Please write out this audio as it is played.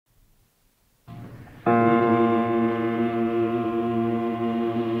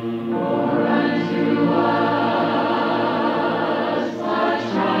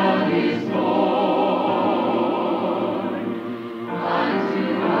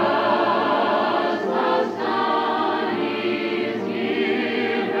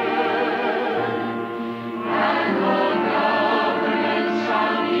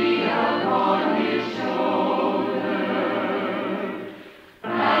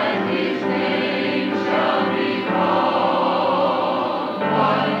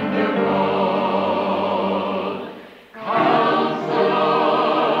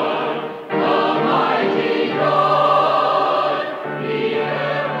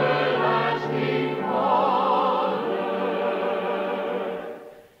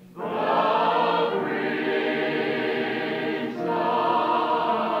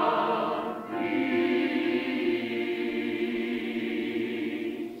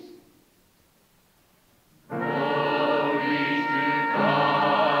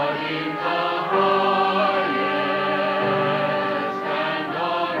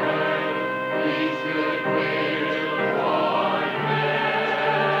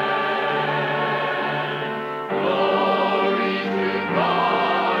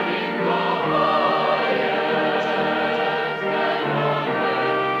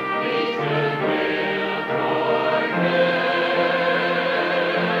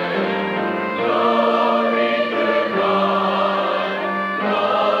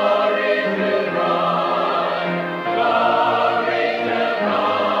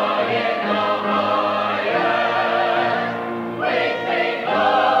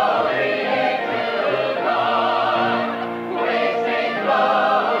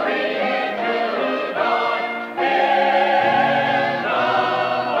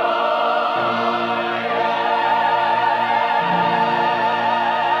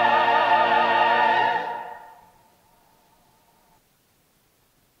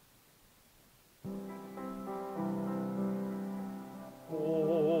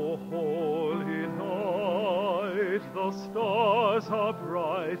are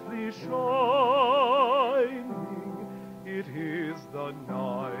brightly shining. It is the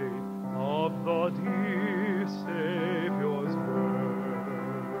night of the dear Saviour's birth.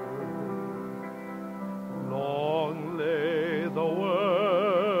 Long lay the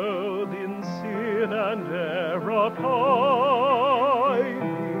world in sin and error pining,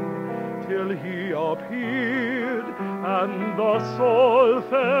 till he appeared and the soul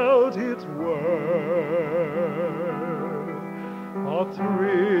felt its worth. A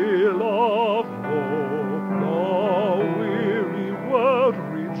thrill of hope, the weary world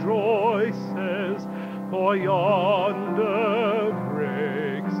rejoices, for yonder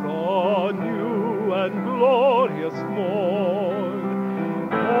breaks a new and glorious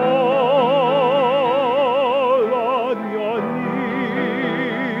morn. All on your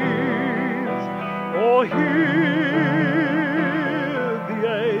knees, oh, hear the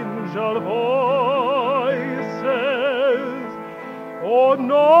angel voices, oh,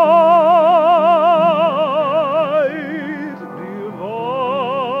 night divine,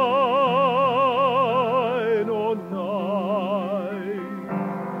 oh, night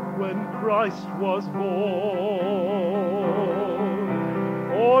when Christ was born,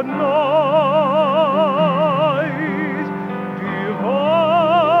 oh, night divine,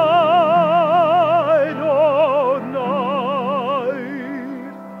 oh,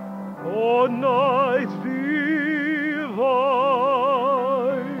 night, oh, night divine.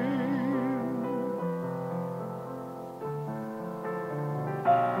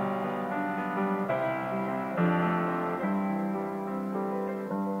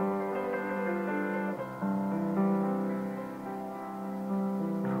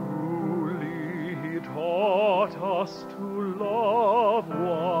 Us to love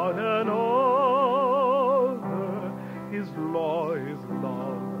one another. His law is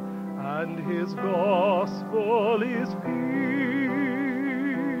love, and his gospel is peace.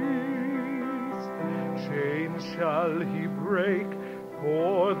 Chains shall he break,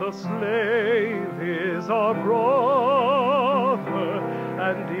 for the slave is our brother,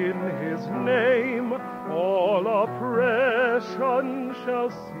 and in his name all oppression shall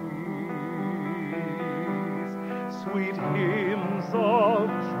cease. Sweet hymns of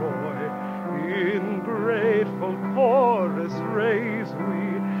joy in grateful chorus raise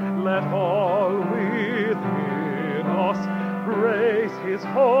we. Let all within us praise his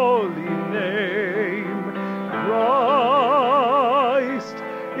holy name. Christ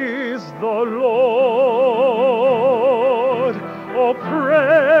is the Lord. Oh,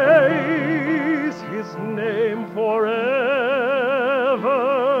 praise his name forever.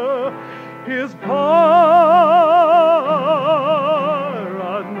 His power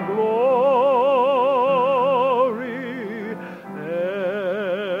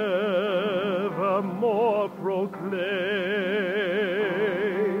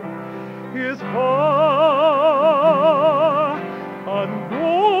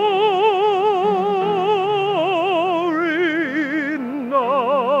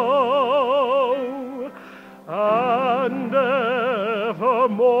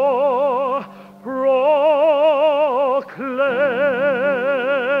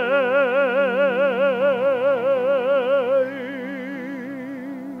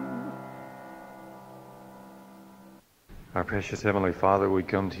Precious Heavenly Father, we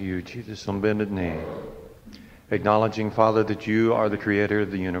come to you, Jesus, on bended knee, acknowledging, Father, that you are the creator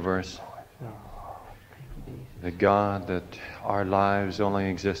of the universe, that God, that our lives only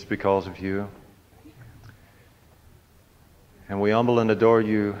exist because of you. And we humble and adore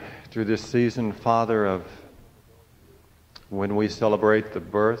you through this season, Father, of when we celebrate the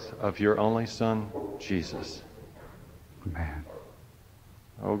birth of your only Son, Jesus. Amen.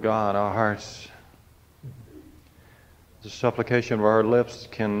 Oh God, our hearts, the supplication of our lips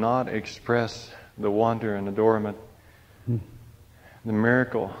cannot express the wonder and adornment, the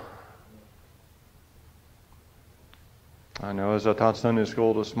miracle. I know as I taught Sunday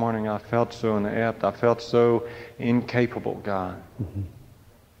school this morning, I felt so inept. I felt so incapable, God.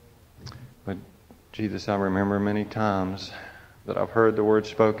 But Jesus, I remember many times that I've heard the word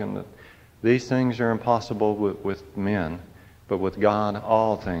spoken that these things are impossible with men, but with God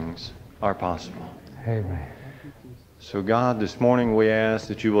all things are possible. Amen. So God, this morning we ask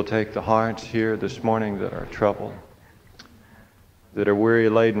that you will take the hearts here this morning that are troubled, that are weary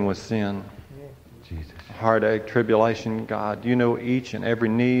laden with sin, Jesus, heartache, tribulation. God, you know each and every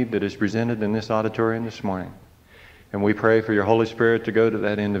need that is presented in this auditorium this morning. And we pray for your Holy Spirit to go to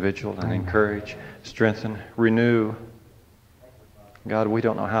that individual and encourage, strengthen, renew. God, we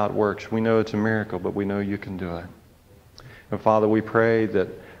don't know how it works. We know it's a miracle, but we know you can do it. And Father, we pray that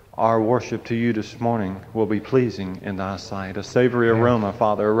our worship to you this morning will be pleasing in thy sight. A savory aroma,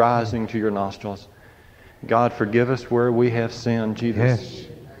 Father, arising to your nostrils. God, forgive us where we have sinned, Jesus. Yes.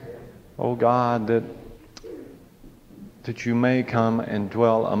 Oh God, that you may come and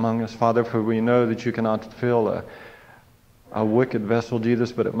dwell among us, Father, for we know that you cannot fill a wicked vessel,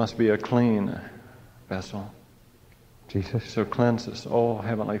 Jesus, but it must be a clean vessel. Jesus. So cleanse us, oh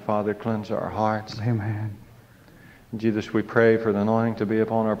Heavenly Father, cleanse our hearts. Amen. Jesus, we pray for the anointing to be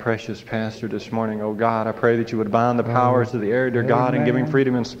upon our precious pastor this morning. Oh God, I pray that you would bind the powers of the air, dear God, and give him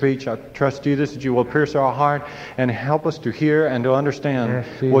freedom in speech. I trust, Jesus, that you will pierce our heart and help us to hear and to understand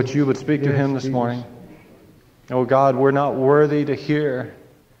what you would speak to him this morning. Oh God, we're not worthy to hear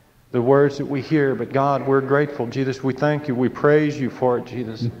the words that we hear, but God, we're grateful. Jesus, we thank you. We praise you for it,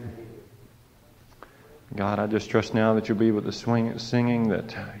 Jesus. God, I just trust now that you'll be with the singing,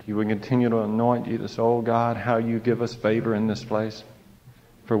 that you will continue to anoint Jesus. Oh God, how you give us favor in this place,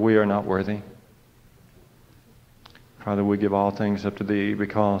 for we are not worthy. Father, we give all things up to thee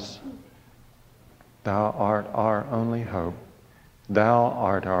because thou art our only hope. Thou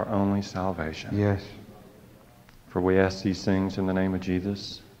art our only salvation. Yes. For we ask these things in the name of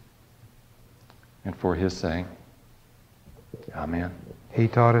Jesus and for his sake. Amen. He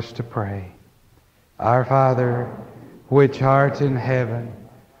taught us to pray. Our Father, which art in heaven,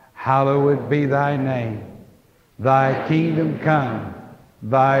 hallowed be thy name. Thy kingdom come,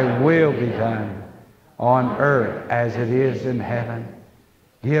 thy will be done, on earth as it is in heaven.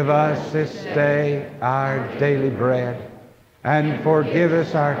 Give us this day our daily bread, and forgive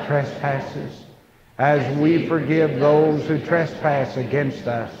us our trespasses, as we forgive those who trespass against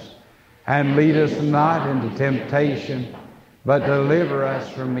us. And lead us not into temptation, but deliver us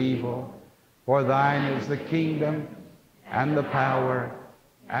from evil. For thine is the kingdom, and the power,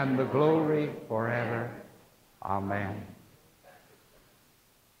 and the glory forever. Amen.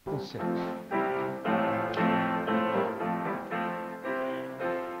 6.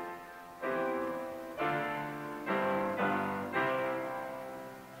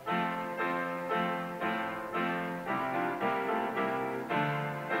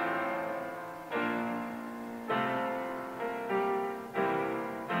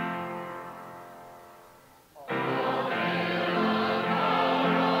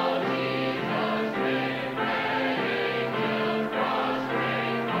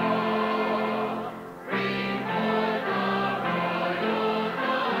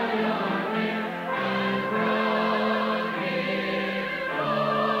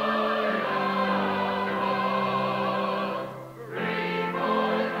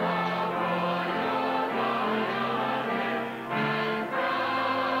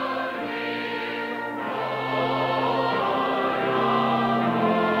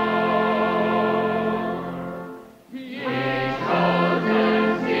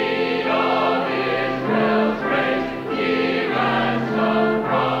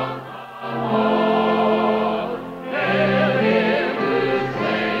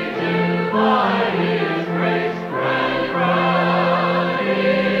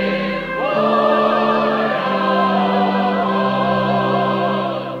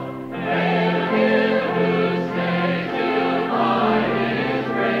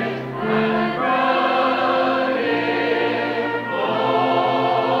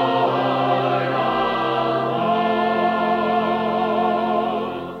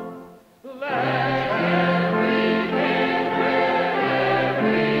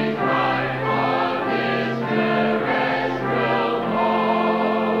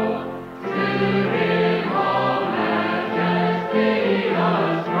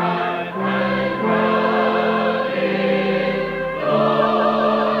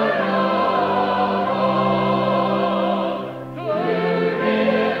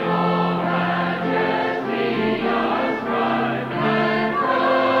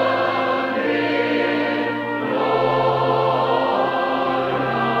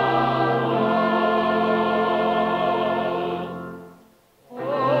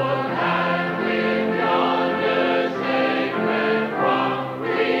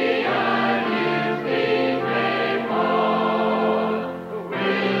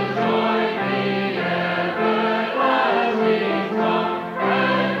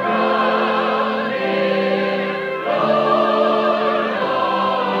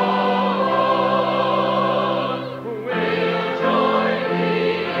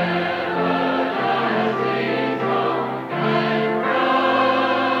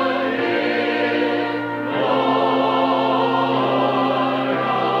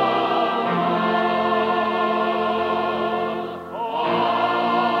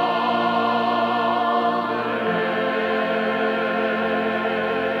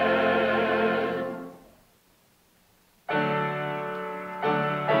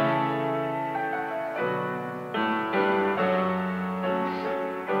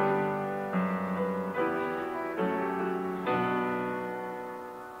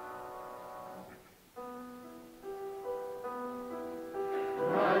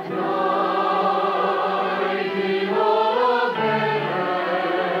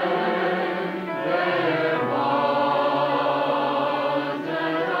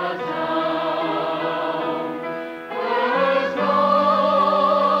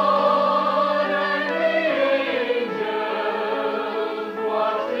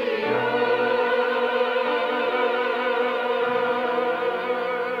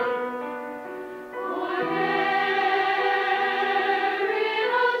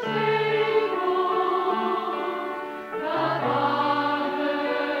 Say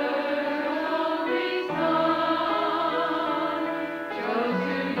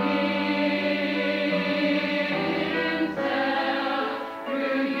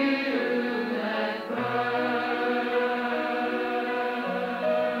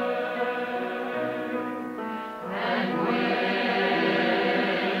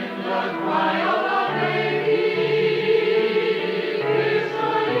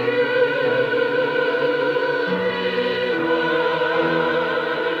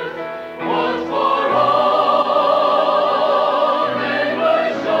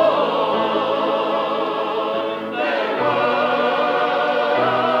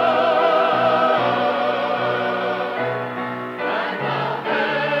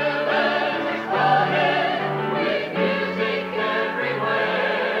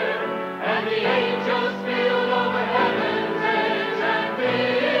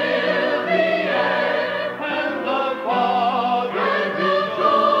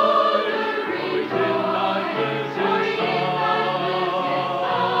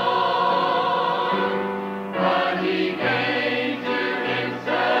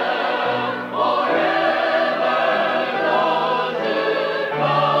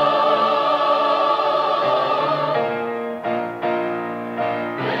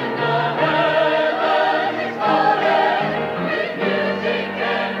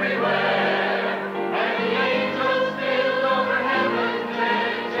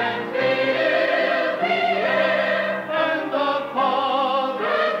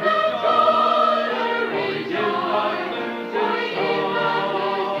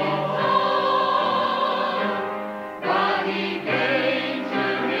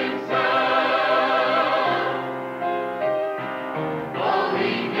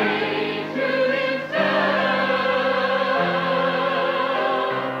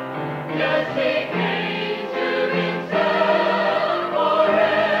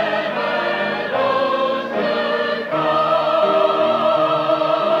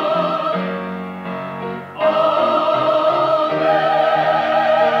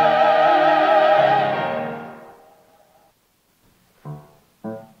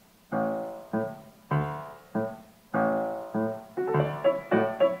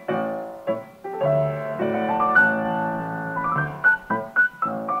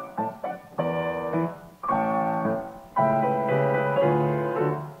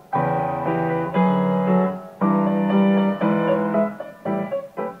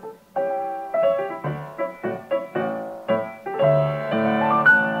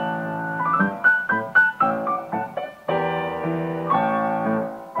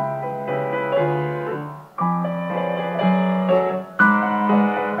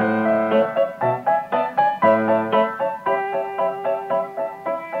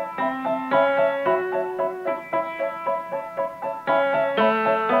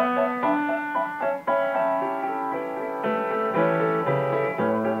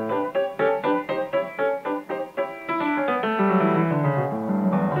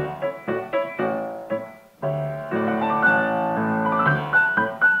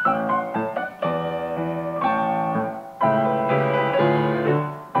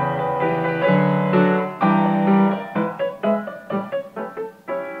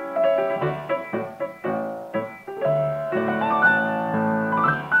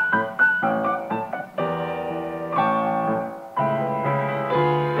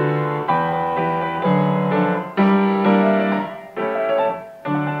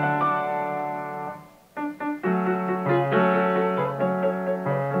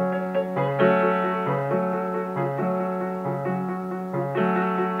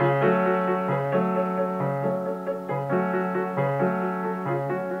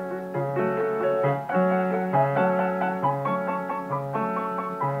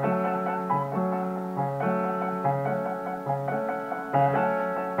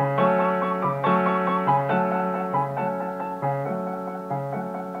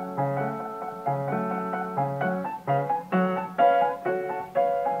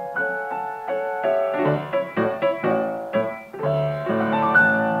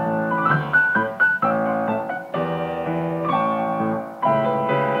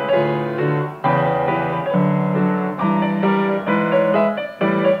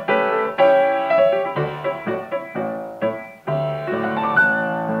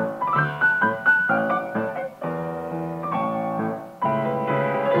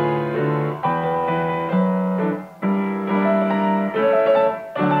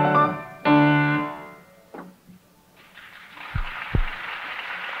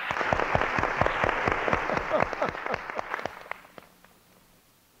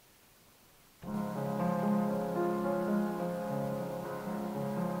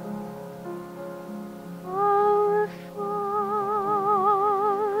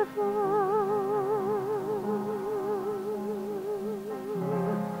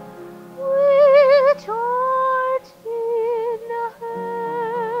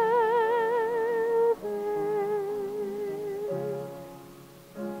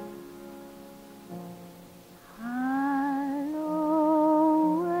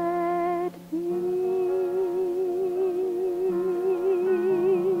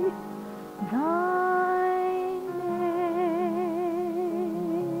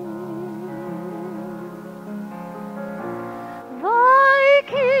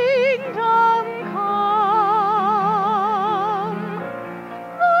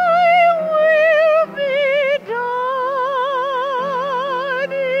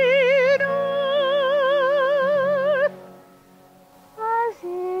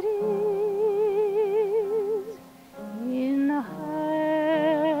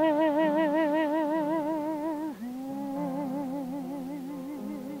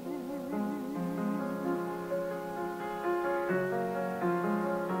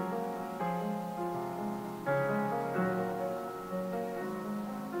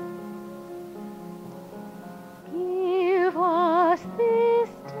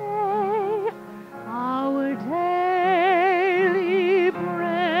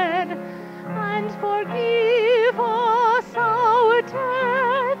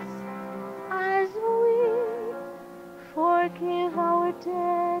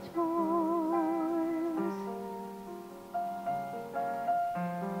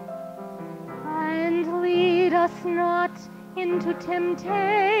us not into temptation,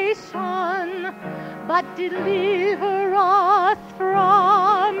 but deliver us from